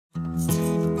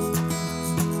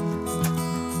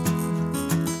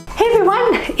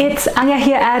it's Anja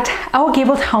here at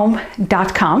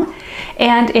OurGabledHome.com,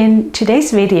 and in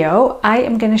today's video I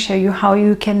am going to show you how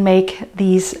you can make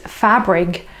these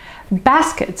fabric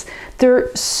baskets.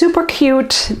 They're super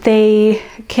cute. They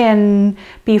can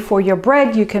be for your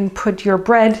bread. You can put your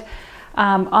bread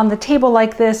on the table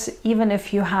like this. Even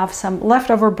if you have some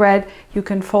leftover bread, you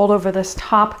can fold over this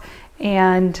top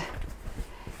and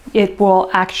it will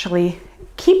actually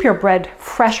keep your bread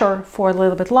fresher for a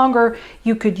little bit longer.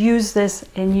 You could use this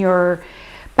in your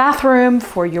bathroom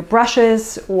for your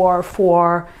brushes or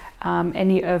for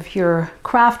any of your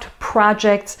craft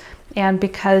projects. And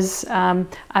because I'm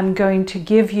going to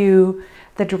give you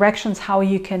the directions how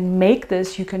you can make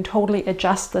this, you can totally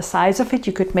adjust the size of it.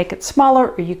 You could make it smaller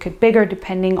or you could bigger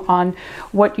depending on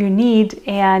what you need.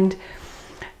 And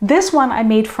this one I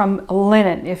made from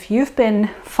linen. If you've been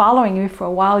following me for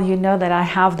a while, you know that I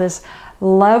have this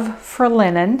love for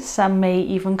linen. Some may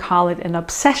even call it an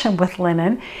obsession with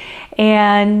linen.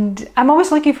 And I'm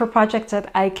always looking for projects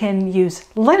that I can use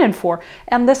linen for.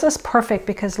 And this is perfect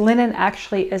because linen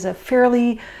actually is a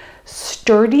fairly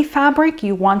sturdy fabric.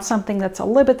 You want something that's a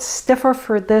little bit stiffer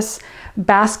for this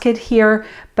basket here,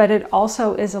 but it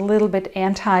also is a little bit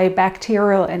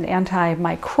antibacterial and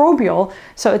antimicrobial.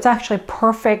 So it's actually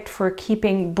perfect for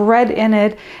keeping bread in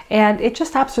it. And it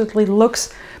just absolutely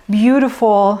looks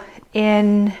beautiful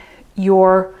in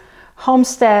your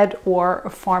homestead or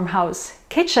farmhouse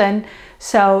kitchen.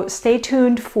 So stay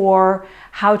tuned for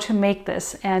how to make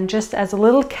this. And just as a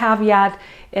little caveat,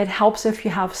 it helps if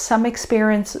you have some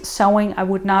experience sewing. I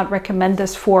would not recommend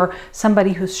this for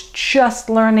somebody who's just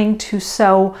learning to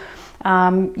sew.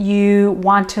 You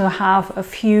want to have a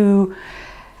few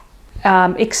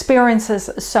experiences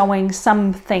sewing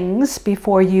some things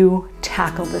before you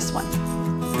tackle this one.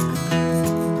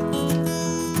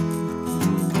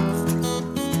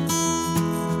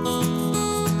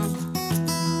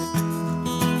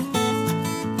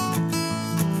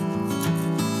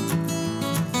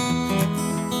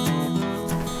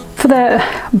 For the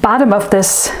bottom of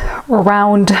this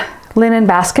round linen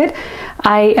basket,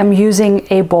 I am using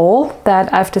a bowl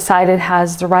that I've decided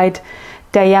has the right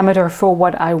diameter for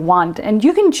what I want. And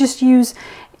you can just use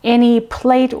any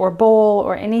plate or bowl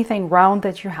or anything round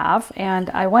that you have.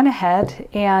 And I went ahead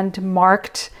and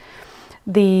marked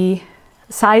the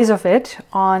size of it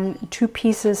on 2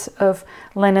 pieces of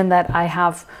linen that I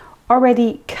have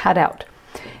already cut out.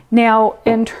 Now,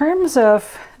 in terms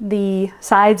of the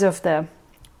sides of the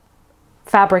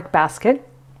fabric basket,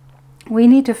 we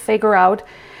need to figure out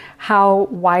how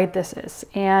wide this is.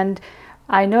 And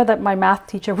I know that my math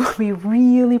teacher will be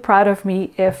really proud of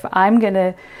me if I'm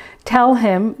gonna tell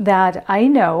him that I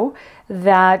know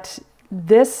that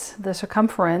the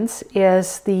circumference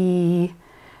is the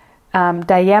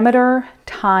diameter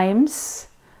times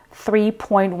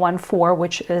 3.14,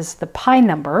 which is the pi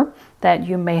number that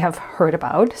you may have heard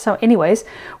about. So anyways,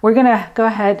 we're gonna go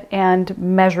ahead and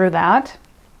measure that.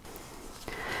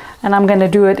 And I'm going to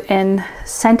do it in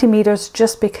centimeters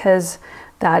just because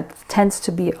that tends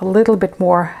to be a little bit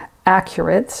more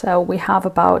accurate. So we have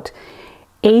about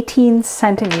 18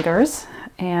 centimeters,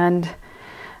 and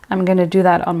I'm going to do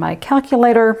that on my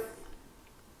calculator.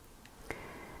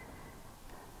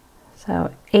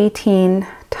 So 18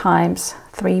 times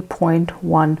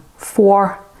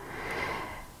 3.14,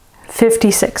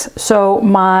 56. So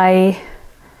my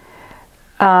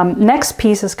next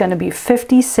piece is going to be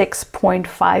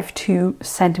 56.52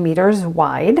 centimeters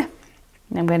wide.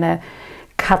 I'm going to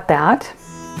cut that.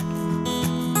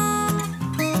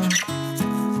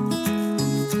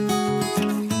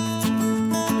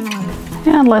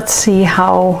 And let's see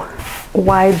how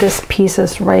wide this piece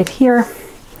is right here.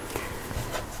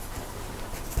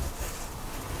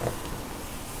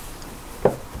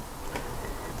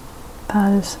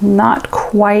 That is not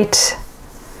quite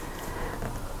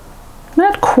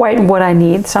what I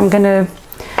need, so I'm going to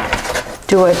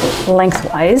do it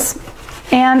lengthwise.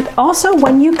 And also,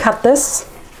 when you cut this,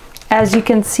 as you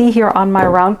can see here on my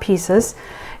round pieces,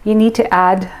 you need to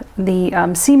add the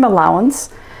seam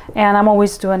allowance, and I'm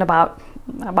always doing about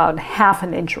 ½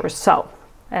 an inch or so.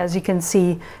 As you can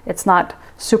see, it's not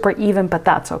super even, but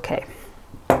that's okay.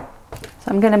 So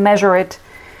I'm going to measure it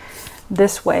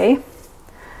this way.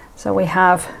 So we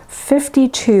have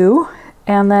 52,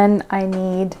 and then I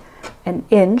need an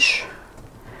inch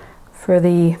for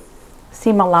the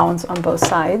seam allowance on both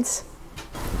sides.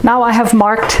 Now I have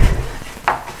marked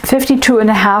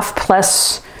 52.5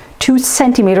 plus 2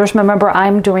 centimeters. Remember,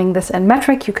 I'm doing this in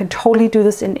metric. You can totally do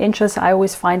this in inches. I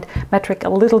always find metric a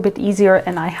little bit easier,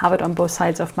 and I have it on both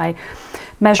sides of my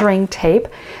measuring tape.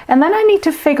 And then I need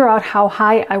to figure out how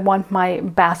high I want my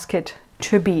basket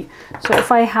to be. So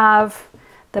if I have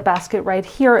the basket right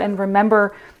here. And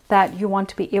remember that you want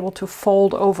to be able to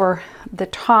fold over the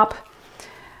top.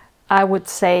 I would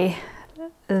say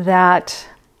that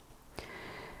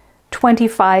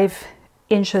 25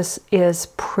 inches is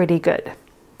pretty good.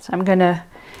 So I'm gonna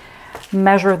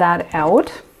measure that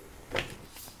out.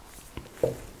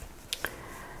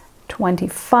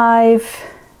 25,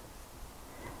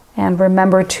 and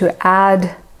remember to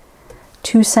add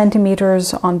 2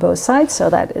 centimeters on both sides, so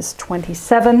that is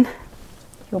 27.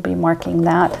 You'll be marking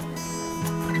that.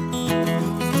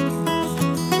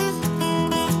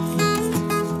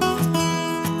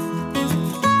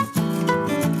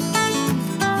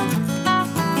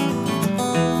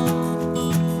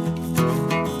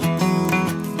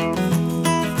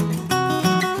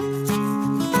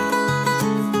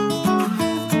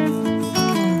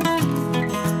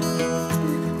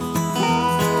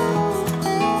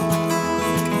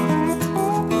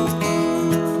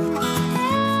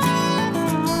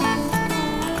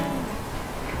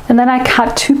 And then I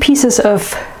cut 2 pieces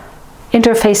of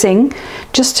interfacing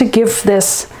just to give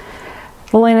this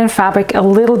linen fabric a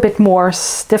little bit more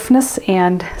stiffness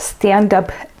and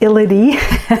stand-up-ability,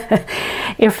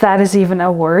 if that is even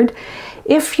a word.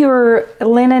 If your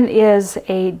linen is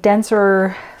a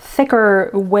denser,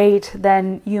 thicker weight,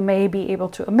 then you may be able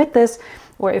to omit this.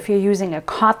 Or if you're using a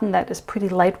cotton that is pretty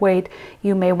lightweight,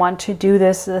 you may want to do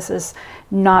this. This is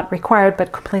not required,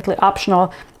 but completely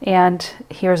optional. And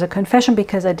here's a confession,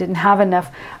 because I didn't have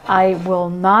enough. I will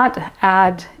not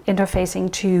add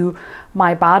interfacing to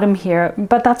my bottom here,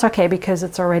 but that's okay because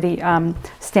it's already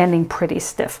standing pretty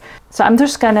stiff. So I'm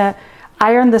just gonna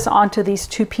iron this onto these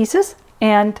 2 pieces,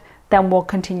 and then we'll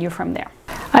continue from there.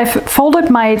 I've folded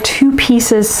my 2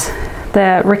 pieces,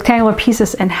 the rectangular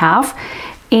pieces, in half,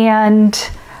 and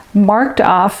marked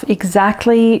off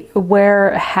exactly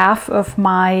where half of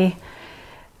my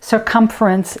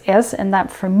circumference is, and that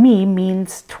for me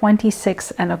means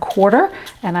 26¼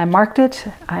 and I marked it.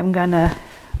 I'm gonna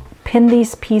pin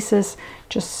these pieces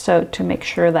just so to make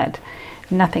sure that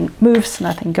nothing moves,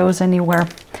 nothing goes anywhere,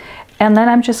 and then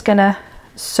I'm just gonna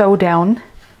sew down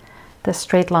the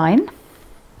straight line.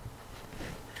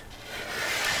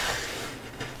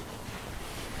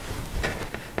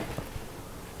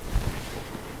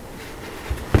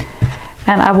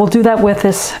 And I will do that with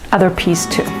this other piece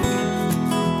too.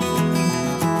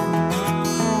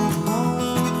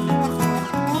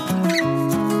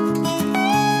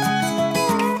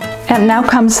 And now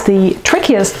comes the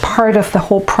trickiest part of the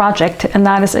whole project, and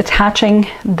that is attaching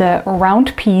the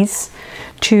round piece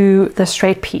to the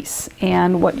straight piece.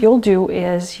 And what you'll do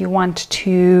is you want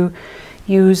to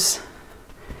use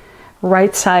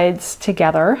right sides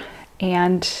together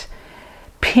and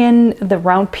pin the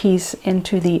round piece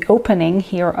into the opening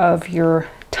here of your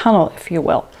tunnel, if you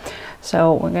will.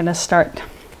 So we're going to start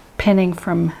pinning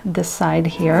from this side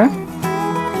here.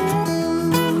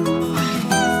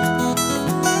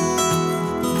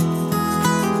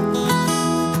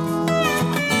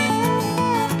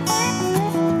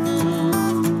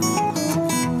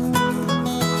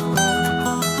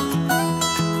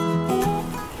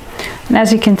 And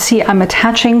as you can see, I'm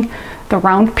attaching the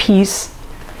round piece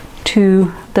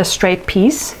to the straight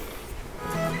piece.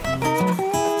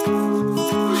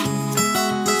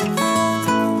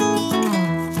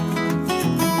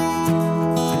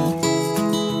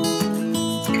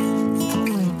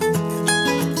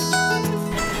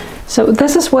 So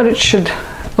this is what it should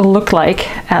look like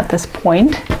at this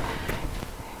point.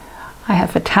 I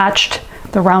have attached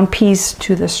the round piece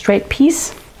to the straight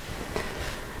piece.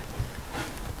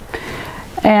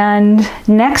 And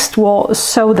next we'll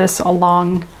sew this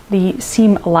along the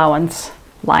seam allowance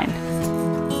line.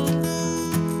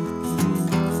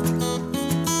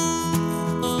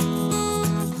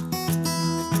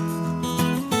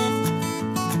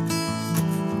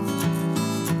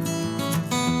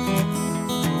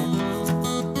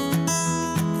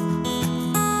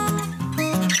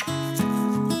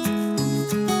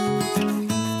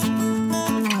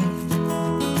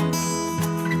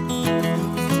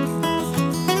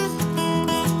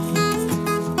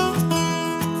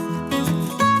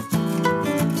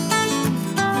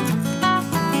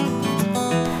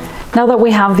 Now that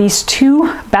we have these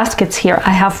 2 baskets here,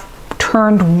 I have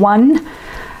turned one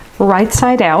right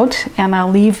side out and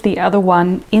I'll leave the other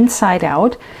one inside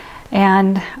out,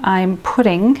 and I'm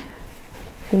putting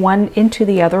one into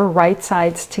the other, right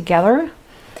sides together,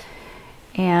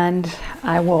 and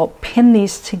I will pin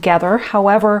these together.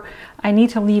 However, I need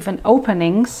to leave an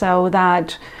opening so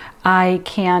that I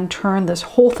can turn this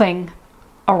whole thing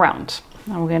around.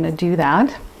 And we're going to do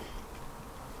that.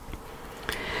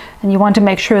 And you want to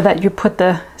make sure that you put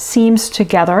the seams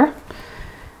together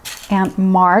and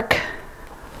mark.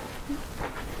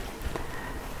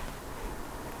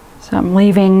 So I'm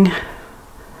leaving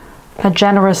a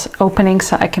generous opening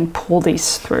so I can pull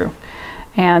these through.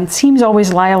 And seams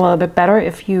always lie a little bit better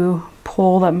if you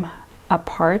pull them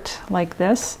apart like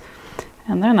this.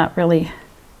 And they're not really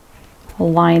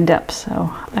lined up,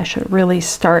 so I should really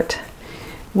start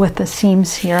with the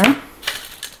seams here.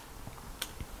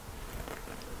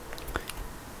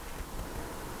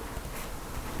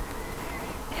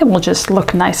 It will just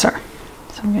look nicer.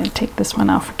 So I'm going to take this one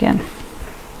off again.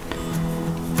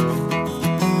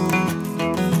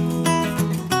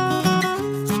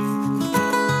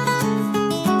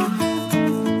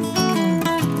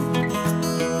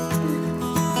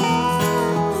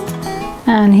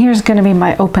 And here's going to be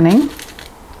my opening.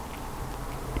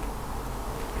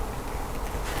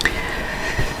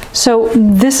 So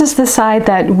this is the side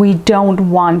that we don't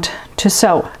want to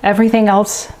sew. Everything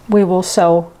else we will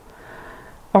sew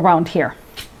around here.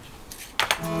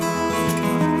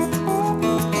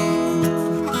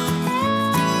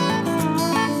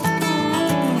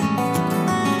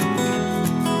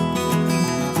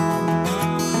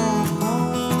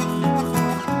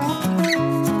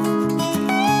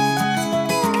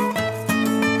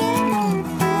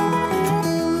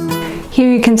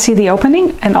 Here you can see the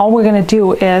opening, and all we're going to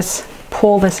do is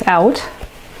pull this out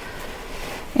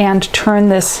and turn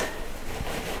this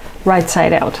right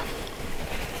side out.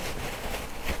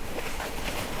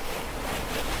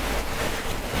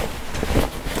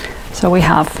 So we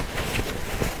have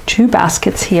two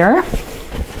baskets here,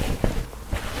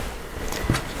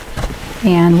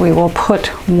 and we will put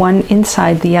one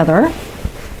inside the other.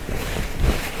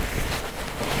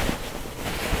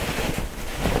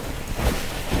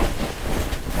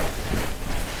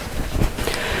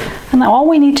 And now all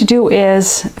we need to do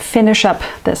is finish up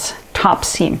this top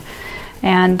seam.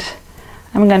 And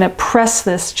I'm going to press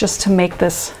this just to make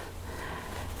this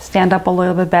stand up a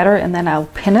little bit better, and then I'll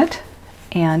pin it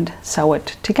and sew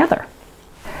it together.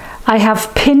 I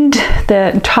have pinned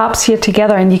the tops here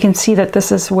together, and you can see that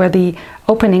this is where the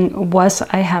opening was.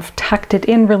 I have tucked it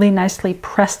in really nicely,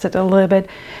 pressed it a little bit,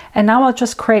 and now I'll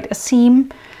just create a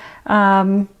seam,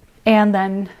 and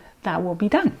then that will be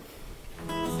done.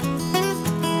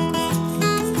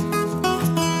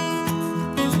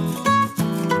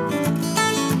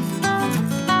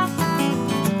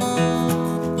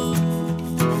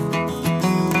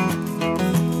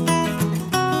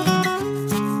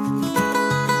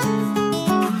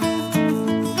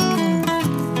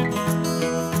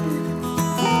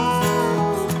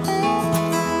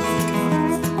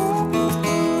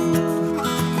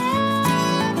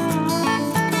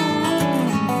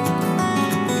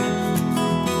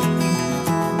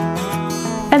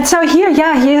 And so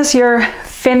here's your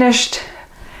finished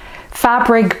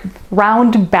fabric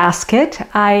round basket.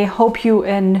 I hope you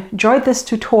enjoyed this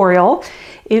tutorial.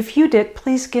 If you did,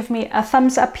 please give me a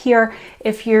thumbs up here.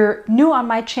 If you're new on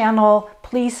my channel,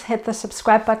 please hit the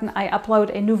subscribe button. I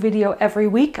upload a new video every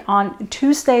week on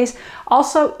Tuesdays.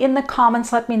 Also, in the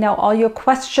comments, let me know all your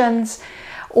questions,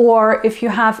 or if you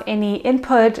have any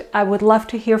input. I would love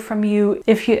to hear from you.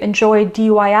 If you enjoy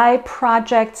DIY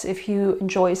projects, if you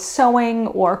enjoy sewing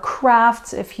or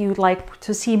crafts, if you'd like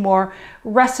to see more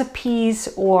recipes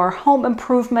or home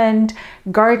improvement,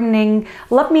 gardening,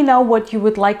 let me know what you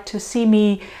would like to see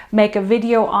me make a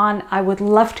video on. I would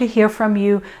love to hear from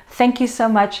you. Thank you so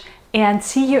much, and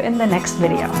see you in the next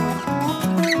video.